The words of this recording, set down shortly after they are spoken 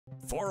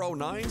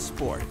409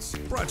 Sports,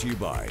 brought to you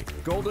by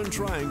Golden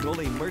Triangle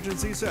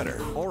Emergency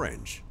Center,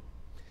 Orange.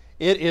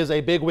 It is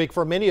a big week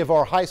for many of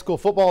our high school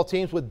football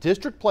teams with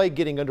district play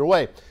getting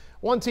underway.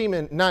 One team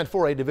in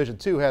 9-4A Division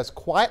II has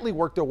quietly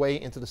worked their way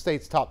into the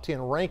state's top 10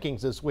 rankings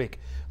this week.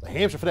 The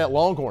Hamshire-Fannett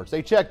Longhorns,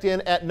 they checked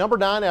in at number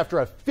 9 after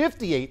a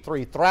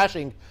 58-3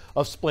 thrashing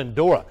of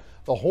Splendora.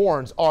 The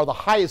Horns are the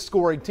highest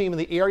scoring team in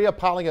the area,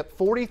 piling up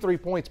 43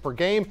 points per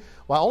game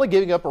while only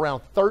giving up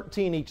around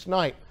 13 each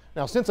night.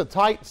 Now, since a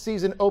tight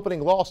season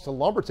opening loss to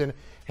Lumberton,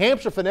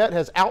 Hamshire-Fannett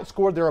has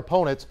outscored their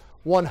opponents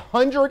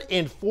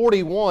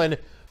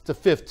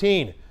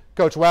 141-15.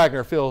 Coach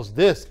Wagner feels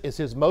this is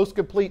his most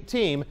complete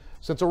team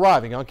since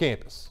arriving on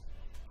campus.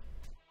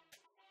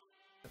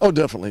 Oh,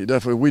 definitely.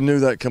 We knew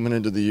that coming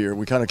into the year.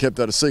 We kind of kept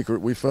that a secret.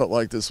 We felt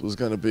like this was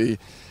going to be,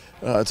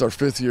 it's our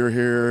 5th year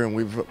here, and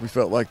we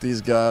felt like these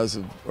guys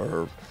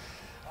are,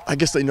 I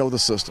guess they know the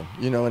system,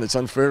 you know, and it's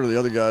unfair to the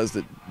other guys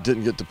that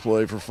didn't get to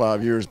play for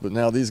 5 years, but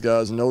now these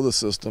guys know the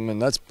system, and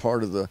that's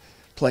part of the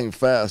playing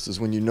fast is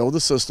when you know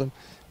the system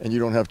and you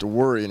don't have to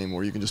worry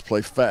anymore. You can just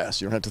play fast.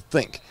 You don't have to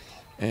think,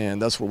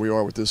 and that's where we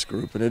are with this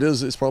group, and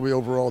it's probably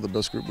overall the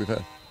best group we've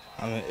had.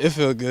 I mean, it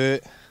feels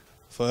good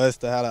for us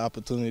to have the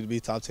opportunity to be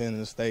top 10 in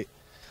the state.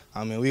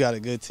 I mean, we got a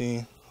good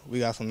team. We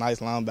got some nice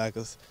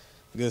linebackers,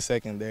 good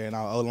secondary, and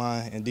our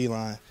O-line and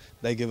D-line,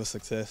 they give us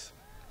success.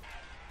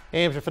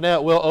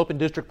 Hamshire-Fannett will open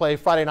district play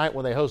Friday night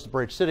when they host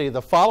Bridge City.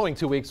 The following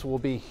 2 weeks will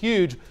be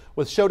huge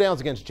with showdowns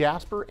against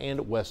Jasper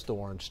and West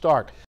Orange. Stark.